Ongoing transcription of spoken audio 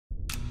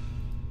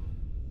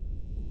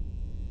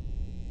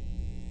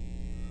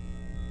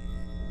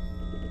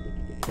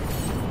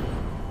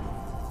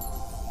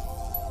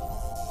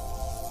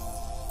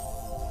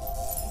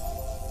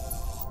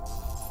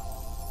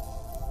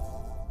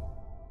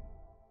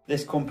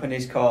This company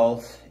is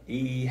called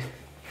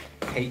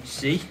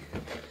EHC,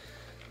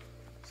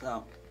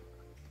 so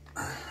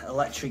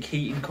electric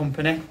heating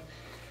company,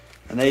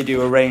 and they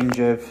do a range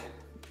of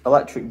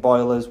electric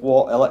boilers,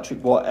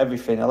 electric water,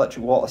 everything,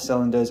 electric water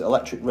cylinders,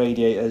 electric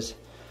radiators.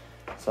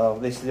 So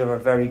this is a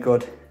very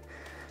good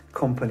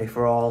company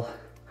for all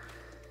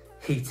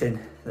heating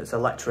that's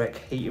electric,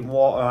 heating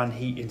water and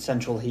heating,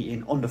 central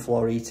heating,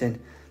 underfloor heating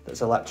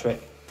that's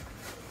electric.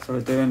 So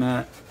we're doing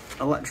a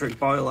electric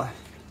boiler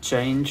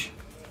change.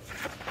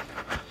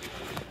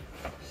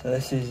 So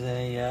this is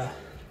a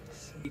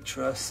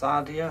Heatrae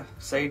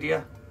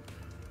Sadia.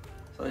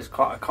 So it's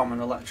quite a common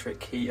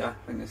electric heater.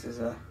 I think this is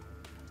a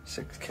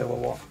 6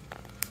 kilowatt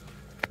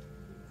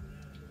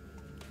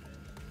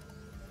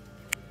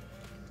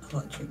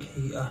electric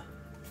heater.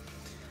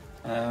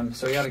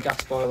 So we had a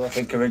gas boiler, I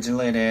think,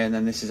 originally in here, and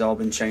then this has all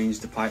been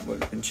changed. The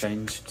pipework's been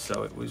changed,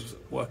 so it was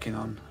working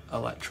on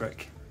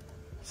electric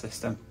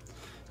system.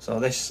 So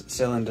this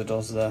cylinder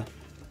does the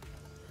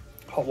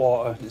hot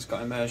water, it's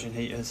got immersion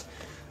heaters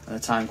and a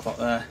time clock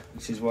there,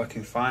 which is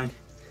working fine.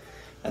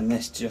 And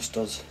this just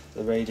does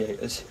the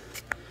radiators.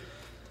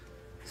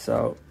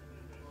 So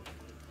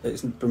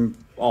it's been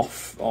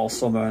off all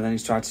summer, and then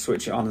he's tried to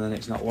switch it on and then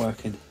it's not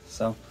working.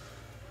 So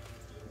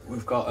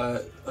we've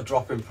got a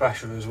drop in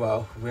pressure as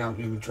well. We haven't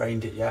even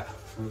drained it yet.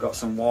 We've got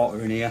some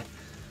water in here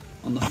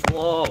on the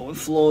floor. The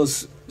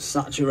floor's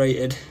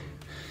saturated.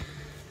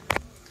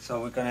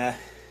 So we're gonna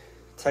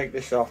take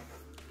this off,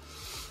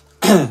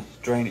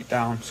 drain it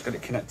down. Just got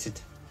it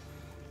connected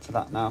to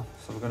that now.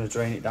 So we're gonna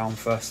drain it down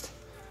first,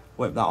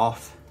 whip that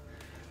off.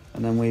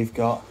 And then we've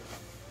got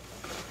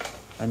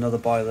another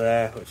boiler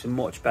there, which is a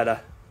much better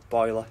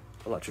boiler,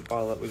 electric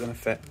boiler that we're gonna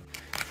fit.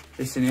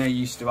 This in here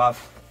used to have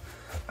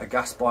a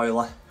gas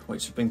boiler,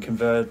 which has been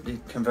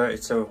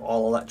converted to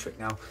all electric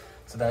now.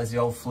 So there's the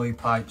old flue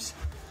pipes.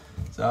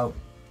 So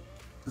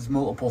there's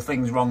multiple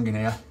things wrong in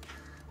here.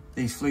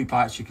 These flue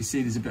pipes, you can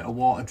see there's a bit of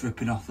water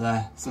dripping off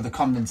there. So the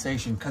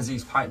condensation, because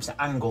these pipes are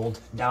angled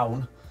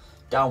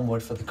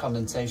downward for the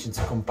condensation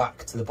to come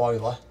back to the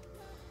boiler.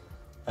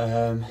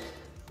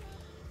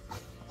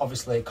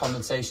 Obviously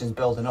condensation's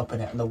building up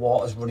in it, and the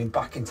water's running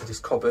back into this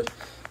cupboard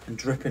and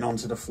dripping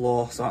onto the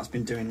floor. So that's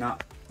been doing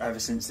that ever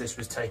since this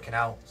was taken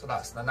out. So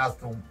that's, and as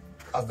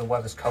the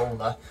weather's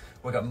colder,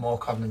 we've got more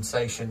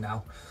condensation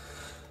now.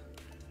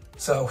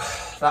 So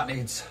that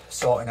needs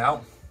sorting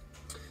out,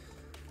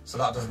 so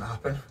that doesn't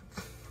happen.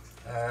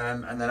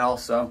 And then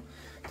also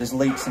there's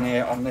leaks in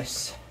here on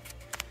this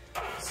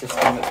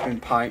system that's been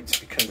piped,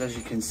 because as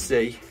you can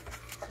see,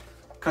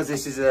 because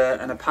this is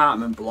an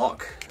apartment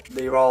block,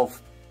 they're all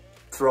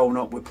thrown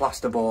up with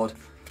plasterboard.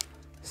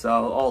 So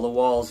all the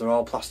walls are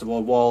all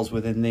plasterboard walls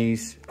within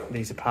these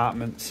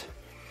apartments.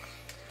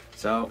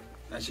 So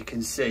as you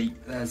can see,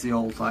 there's the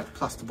old like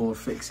plasterboard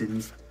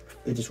fixings.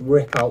 They just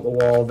rip out the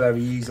wall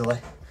very easily.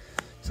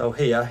 So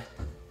here,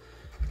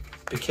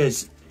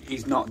 because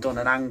he's not done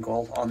an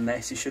angle on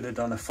this, he should have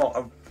done a foot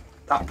of,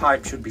 that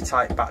pipe should be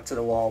tight back to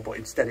the wall, but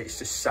instead it's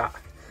just sat.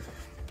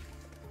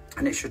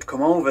 And it should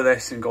come over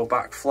this and go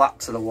back flat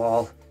to the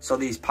wall, so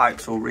these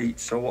pipes will reach.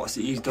 So what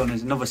he's done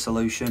is another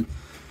solution,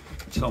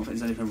 which I don't think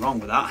there's anything wrong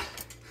with that.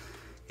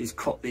 He's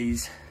cut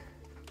these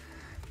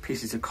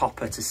pieces of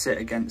copper to sit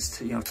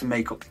against, you know, to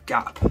make up the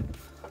gap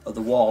of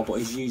the wall, but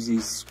he's used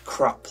these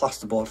crap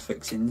plasterboard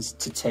fixings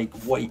to take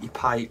weighty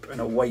pipe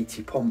and a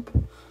weighty pump.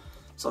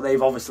 So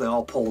they've obviously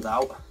all pulled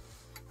out.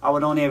 I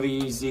would only ever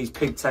use these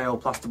pigtail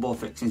plasterboard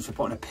fixings for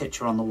putting a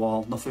picture on the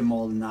wall, nothing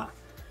more than that.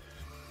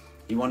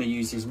 You want to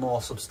use these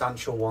more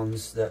substantial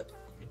ones that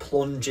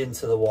plunge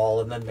into the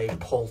wall, and then they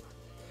pull,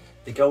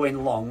 they go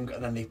in long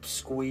and then they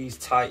squeeze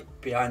tight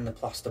behind the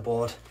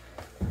plasterboard.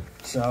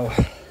 So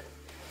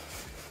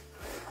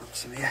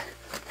some here.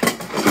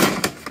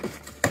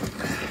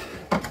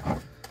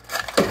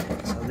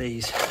 So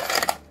these,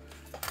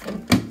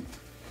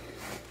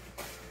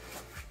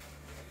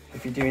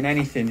 if you're doing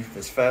anything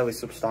that's fairly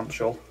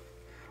substantial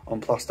on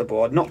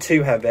plasterboard, not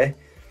too heavy,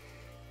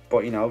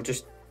 but you know,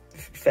 just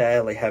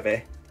fairly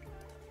heavy,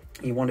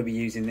 you want to be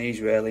using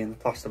these really in the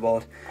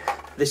plasterboard.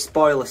 This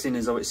boiler, seeing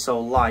as though it's so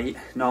light,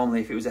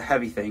 normally if it was a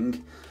heavy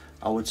thing,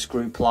 I would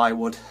screw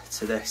plywood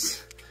to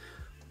this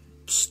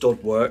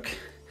stud work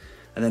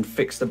and then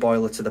fix the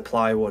boiler to the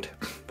plywood.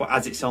 But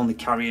as it's only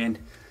carrying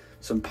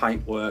some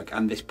pipe work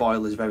and this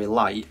boiler is very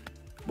light,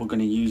 we're going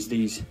to use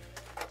these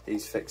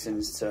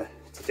fixings to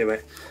do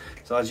it.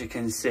 So as you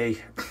can see,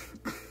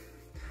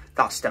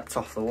 that stepped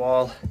off the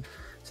wall.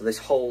 So this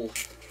whole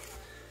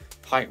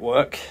pipe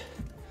work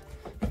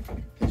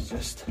is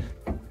just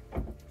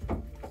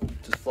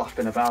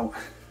flapping about.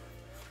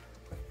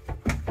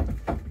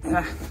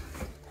 Yeah.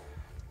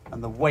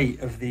 And the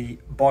weight of the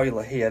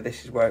boiler here,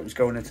 this is where it was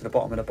going into the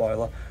bottom of the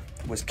boiler,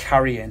 was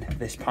carrying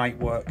this pipe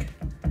work.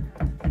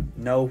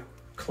 No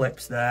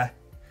clips there.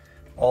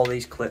 All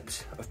these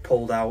clips have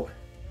pulled out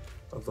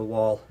of the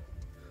wall.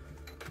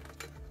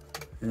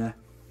 Yeah.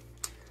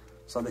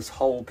 So this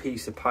whole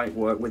piece of pipe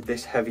work with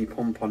this heavy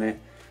pump on it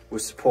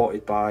was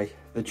supported by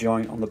the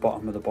joint on the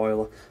bottom of the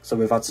boiler. So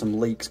we've had some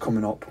leaks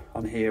coming up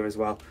on here as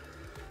well.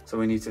 So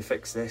we need to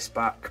fix this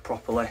back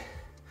properly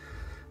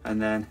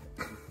and then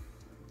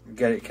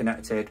get it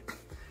connected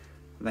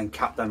and then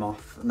cap them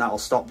off, and that'll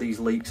stop these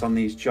leaks on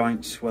these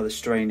joints where the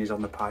strain is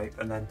on the pipe,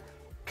 and then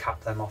cap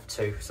them off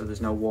too so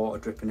there's no water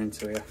dripping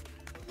into here.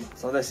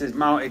 So this is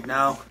mounted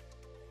now.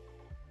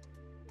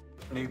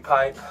 New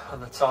pipe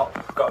on the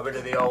top, got rid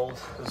of the old.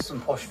 There's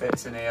some push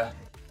fits in here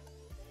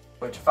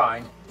which are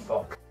fine,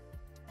 but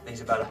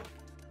these are better.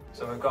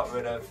 So we've got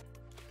rid of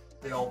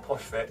the old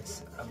push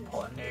fits and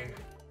put a new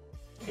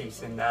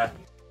piece in there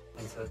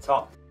into the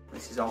top.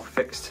 This is all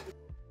fixed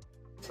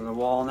to the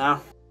wall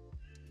now.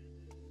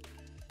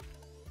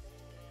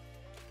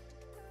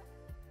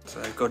 So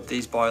they're good,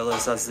 these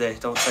boilers, as they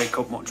don't take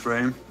up much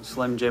room.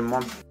 Slim Jim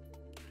one.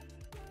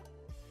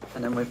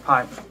 And then we've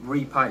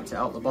re-piped it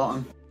out the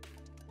bottom.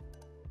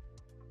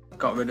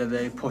 Got rid of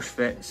the push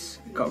fits,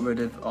 got rid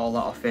of all that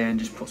off here and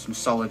just put some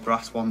solid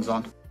brass ones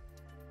on.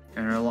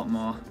 And they're a lot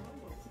more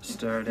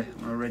sturdy,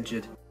 more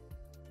rigid.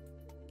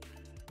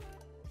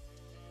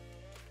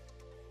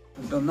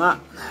 We've done that.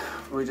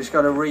 We just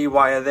got to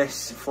rewire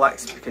this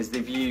flex because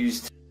they've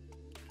used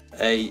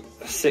a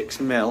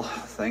 6mm, I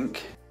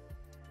think.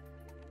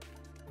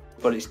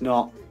 But it's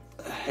not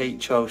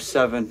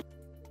HO7.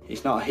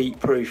 It's not heat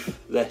proof,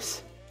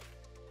 this.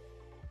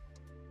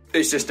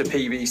 It's just a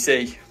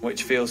PVC,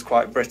 which feels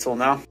quite brittle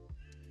now.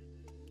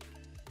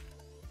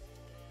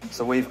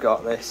 So we've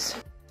got this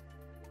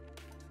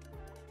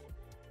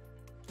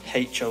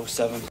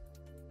HO7,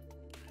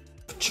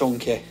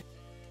 chunky.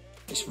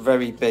 It's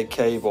very big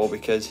cable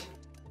because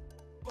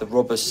the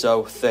rubber's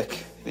so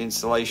thick, the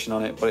insulation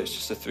on it, but it's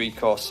just a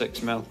 3-course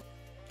 6mm.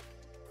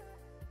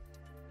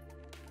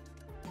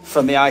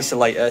 From the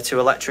isolator to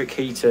electric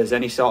heaters,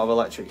 any sort of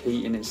electric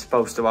heating it's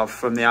supposed to have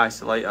from the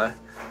isolator,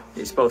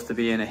 it's supposed to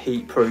be in a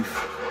heat-proof,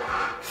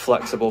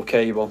 flexible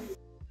cable.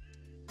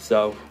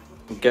 So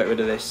we'll get rid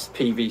of this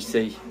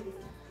PVC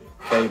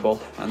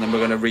cable and then we're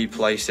going to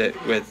replace it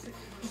with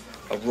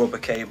a rubber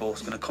cable.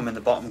 It's going to come in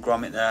the bottom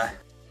grommet there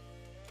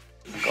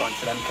and go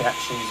into them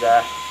connections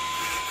there.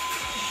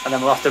 And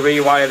then we'll have to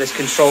rewire this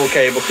control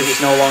cable because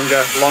it's no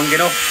longer long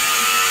enough.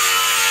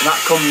 And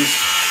that comes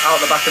out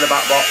the back of the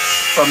back box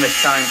from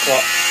this time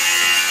clock.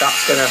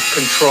 That's going to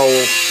control,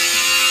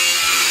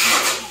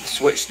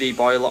 switch the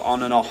boiler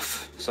on and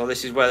off. So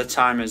this is where the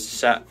timers are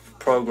set,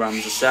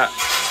 programs are set.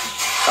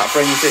 That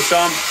brings this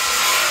on,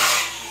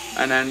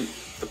 and then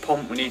the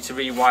pump we need to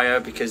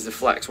rewire because the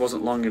flex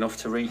wasn't long enough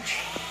to reach.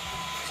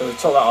 So we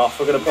took that off.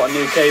 We're going to put a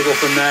new cable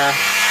from there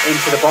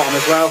into the bottom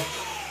as well.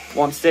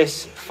 Once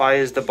this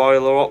fires the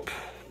boiler up,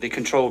 the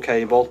control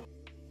cable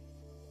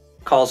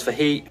calls for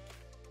heat,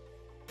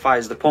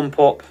 fires the pump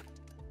up,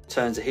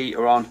 turns the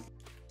heater on,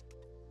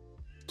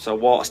 so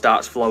water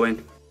starts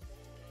flowing,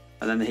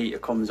 and then the heater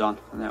comes on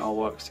and it all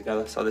works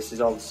together. So this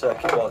is all the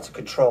circuit board to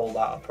control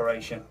that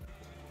operation.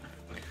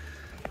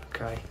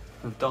 Okay,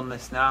 we've done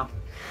this now,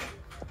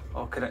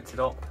 all connected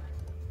up,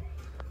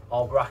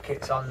 all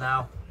brackets on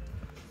now,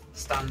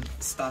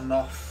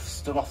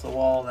 stood off the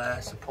wall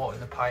there, supporting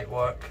the pipe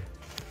work.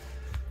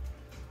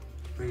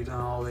 Redone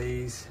all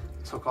these,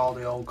 took all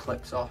the old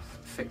clips off,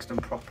 fixed them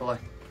properly.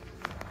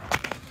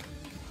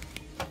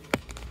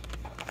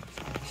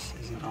 This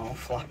isn't all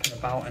flapping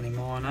about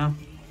anymore now.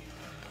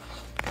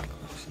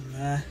 Some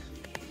there.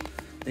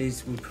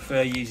 These, we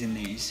prefer using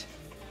these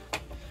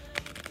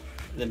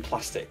than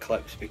plastic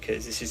clips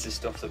because this is the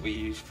stuff that we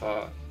use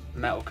for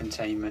metal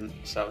containment.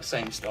 So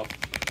same stuff,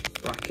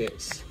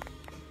 brackets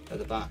at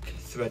the back,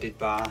 threaded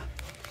bar,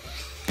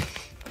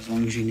 as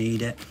long as you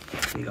need it.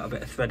 You got a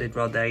bit of threaded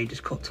rod there, you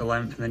just cut to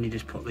length and then you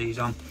just put these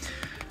on.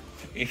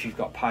 If you've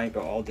got pipe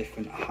at all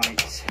different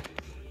heights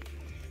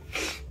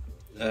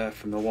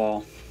from the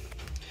wall.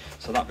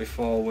 So that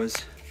before was,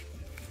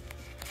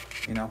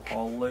 you know,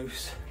 all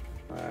loose,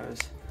 whereas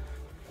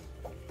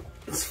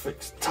it's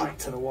fixed tight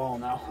to the wall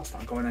now. That's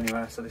not going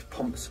anywhere. So this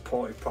pump's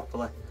supported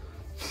properly.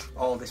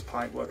 All this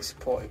pipe work is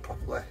supported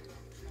properly.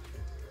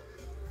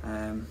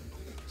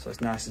 So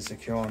it's nice and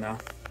secure now.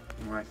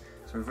 Alright,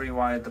 so we've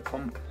rewired the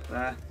pump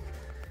there.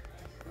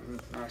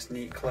 Nice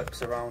neat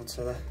clips around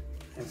to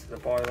into the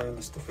boiler and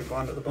the stuff we've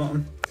wound at the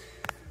bottom.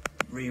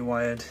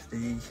 Rewired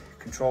the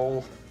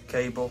control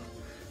cable,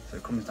 so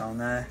it comes down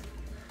there,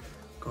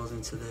 goes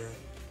into the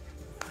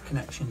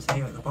connections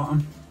here at the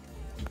bottom.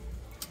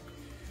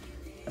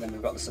 And then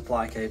we've got the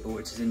supply cable,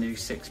 which is a new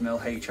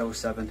 6mm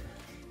HO7,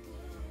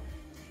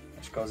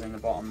 which goes in the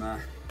bottom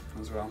there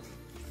as well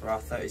for our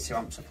 32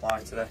 amp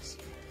supply to this.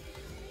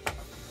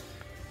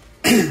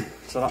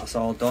 So that's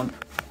all done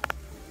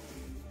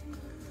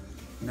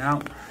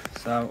now.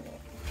 So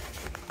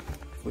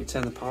if we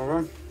turn the power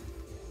on,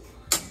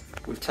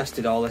 we've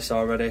tested all this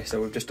already,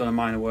 so we've just done a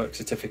minor work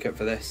certificate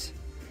for this,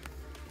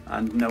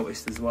 and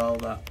noticed as well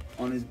that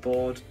on his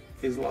board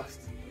his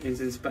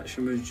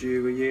inspection was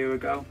due a year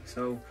ago,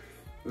 so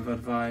we've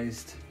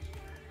advised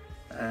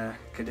a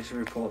condition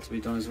report to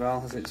be done as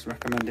well, as it's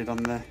recommended on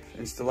the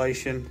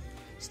installation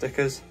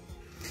stickers.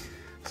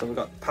 So we've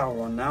got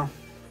power on now.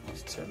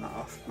 Let's turn that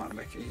off, might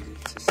make it easy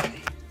to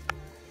see.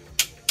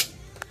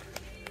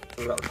 So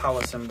we've got the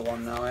power symbol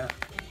on now, yeah,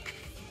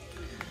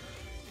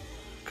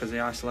 because the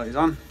isolator's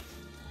on.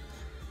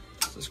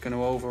 So it's going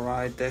to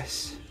override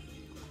this.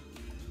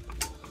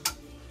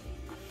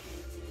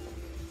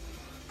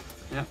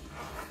 Yep.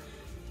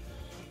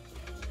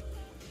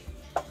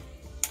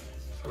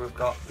 So we've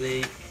got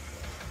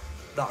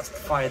that's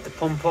fired the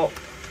pump up.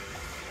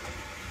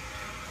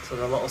 So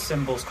the little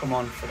symbols come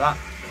on for that.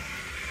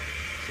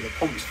 So the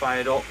pump's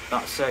fired up,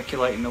 that's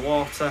circulating the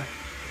water.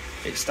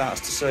 It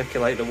starts to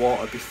circulate the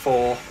water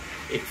before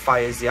it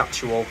fires the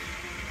actual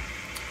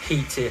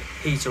heater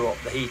up,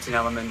 the heating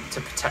element,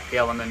 to protect the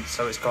element.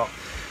 So it's got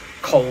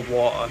cold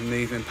water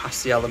moving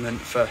past the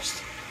element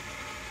first.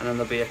 And then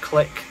there'll be a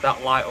click,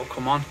 that light will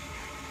come on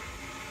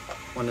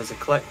when there's a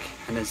click,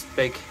 and there's a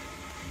big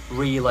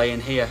relay in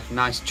here,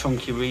 nice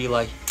chunky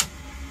relay.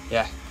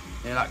 Yeah,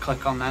 hear that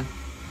click on then?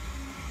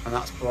 And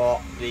that's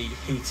brought the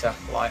heater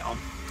light on.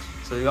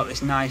 So we've got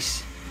this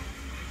nice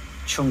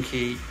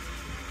chunky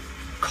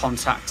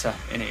contactor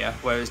in here,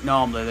 whereas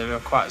normally they're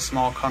quite a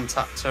small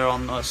contactor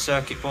on the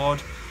circuit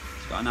board.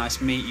 It's got a nice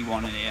meaty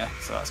one in here,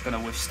 so that's going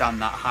to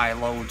withstand that high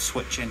load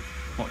switching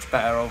much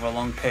better over a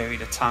long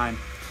period of time.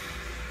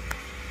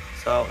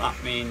 So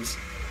that means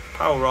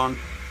power on,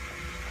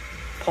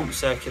 pump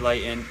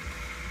circulating,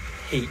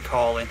 heat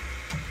calling.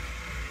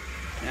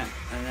 Yeah,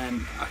 and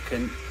then I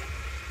can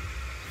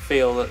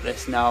feel that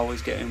this now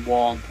is getting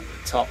warm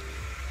at the top.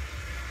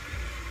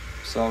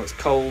 So it's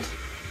cold.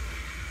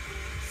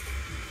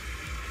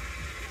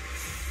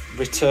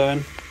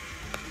 Return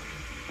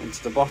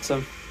into the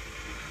bottom.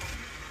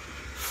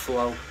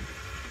 Flow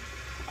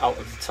out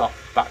of the top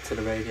back to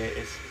the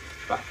radiators.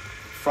 Back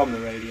from the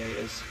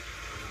radiators.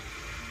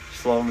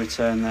 Flow and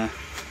return there.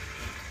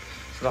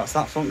 So that's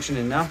that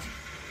functioning now.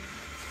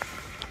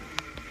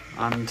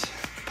 And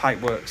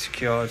pipework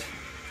secured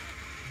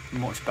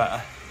much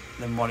better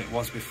than what it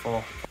was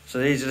before. So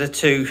these are the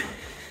two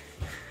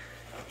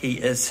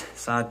heaters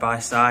side by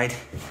side.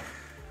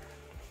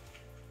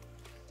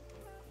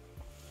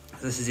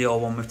 This is the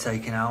old one we've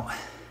taken out.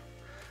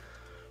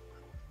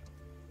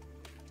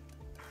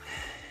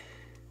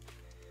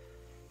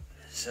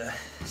 It's a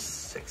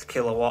 6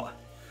 kilowatt,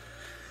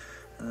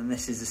 and then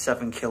this is the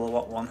 7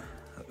 kilowatt one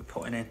that we're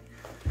putting in.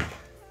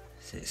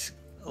 So it's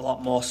a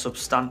lot more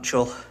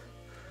substantial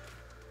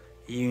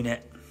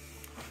unit,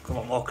 a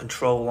lot more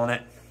control on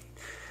it.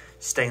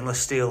 Stainless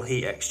steel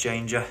heat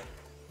exchanger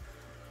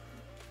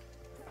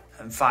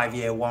and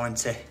 5-year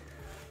warranty.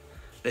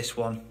 This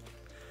one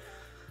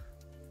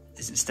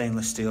isn't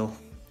stainless steel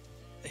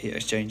heat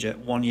exchanger,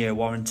 1-year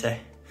warranty.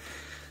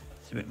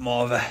 It's a bit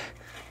more of a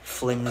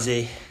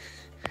flimsy,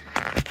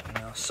 you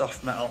know,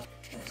 soft metal.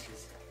 This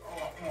is a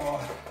lot more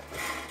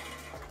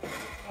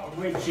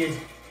rigid,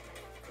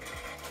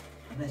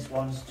 and this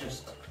one's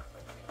just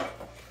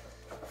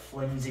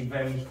flimsy,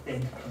 very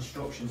thin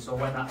construction, so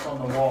when that's on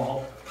the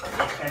wall,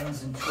 it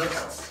bends and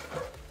twists.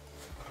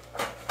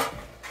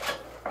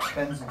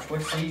 Bends and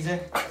twists easy,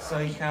 so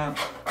you can't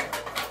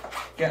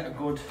get a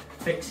good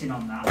fixing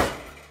on that.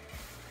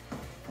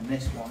 And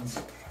this one's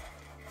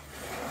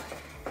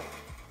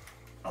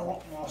a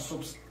lot more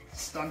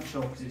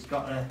substantial because it's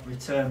got a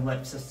return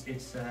lip, so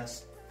it's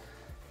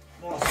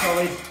more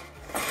solid.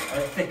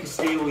 Thicker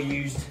steel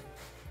used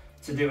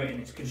to do it, and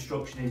its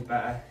construction is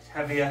better. It's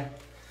heavier.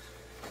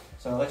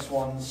 So this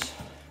one's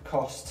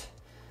cost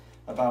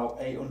about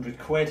 800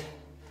 quid.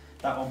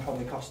 That one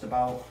probably cost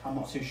about, I'm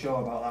not too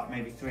sure about that,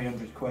 maybe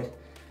 300 quid.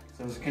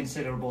 So there's a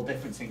considerable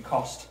difference in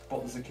cost, but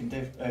there's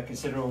a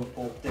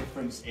considerable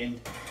difference in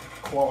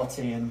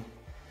quality and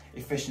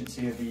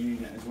efficiency of the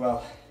unit as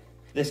well.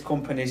 This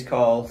company is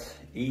called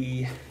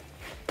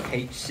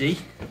EHC.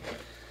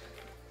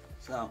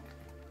 So,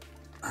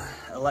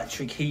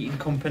 electric heating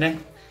company.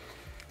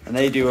 And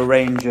they do a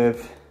range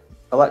of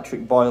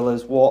electric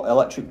boilers,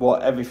 electric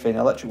water, everything,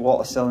 electric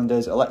water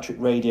cylinders, electric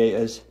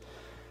radiators.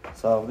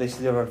 So this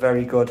is a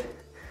very good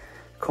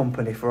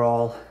company for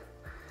all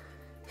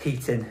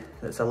heating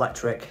that's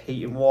electric,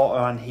 heating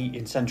water and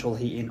heating, central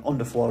heating,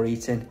 underfloor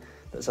heating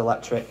that's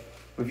electric.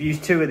 We've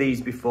used two of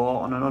these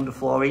before on an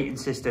underfloor heating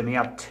system. He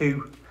had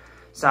two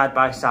side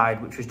by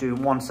side, which was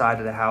doing one side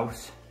of the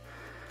house,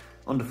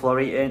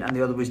 underfloor heating, and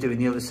the other was doing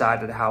the other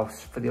side of the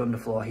house for the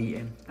underfloor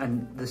heating.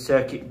 And the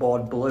circuit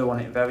board blew on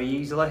it very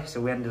easily, so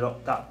we ended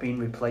up that being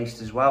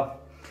replaced as well.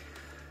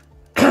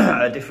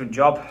 A different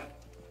job.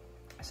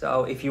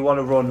 So if you want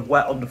to run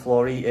wet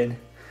underfloor heating,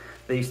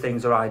 these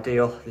things are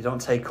ideal. They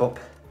don't take up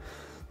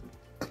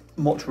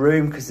much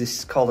room because this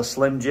is called a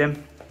slim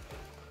gym.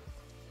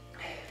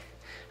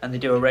 And they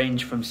do a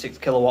range from 6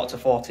 kilowatt to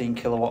 14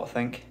 kilowatt, I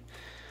think.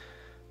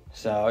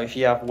 So if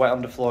you have wet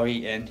underfloor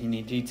heating, you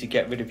need to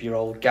get rid of your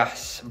old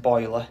gas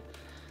boiler.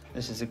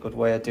 This is a good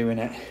way of doing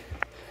it.